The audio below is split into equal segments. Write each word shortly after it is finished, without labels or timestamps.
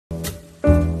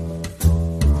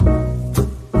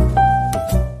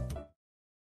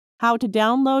How to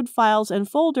download files and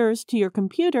folders to your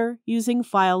computer using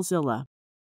FileZilla.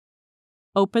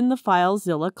 Open the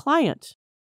FileZilla client.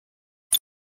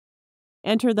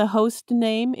 Enter the host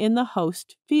name in the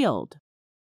host field.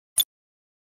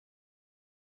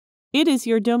 It is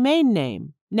your domain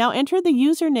name. Now enter the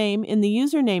username in the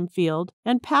username field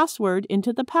and password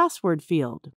into the password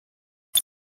field.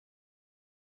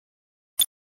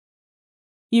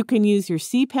 You can use your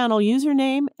cPanel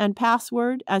username and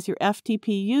password as your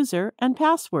FTP user and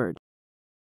password.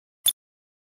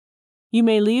 You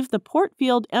may leave the port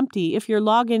field empty if your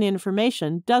login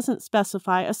information doesn't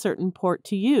specify a certain port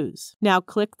to use. Now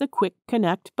click the Quick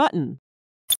Connect button.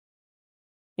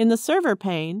 In the Server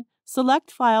pane,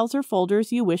 select files or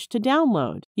folders you wish to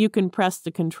download. You can press the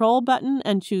Control button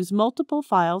and choose multiple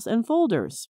files and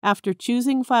folders. After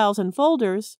choosing files and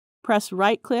folders, press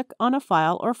right-click on a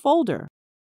file or folder.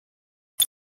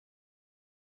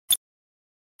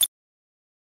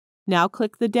 Now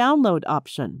click the Download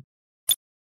option.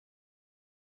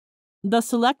 The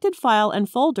selected file and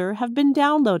folder have been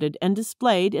downloaded and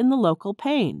displayed in the local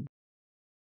pane.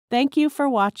 Thank you for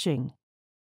watching.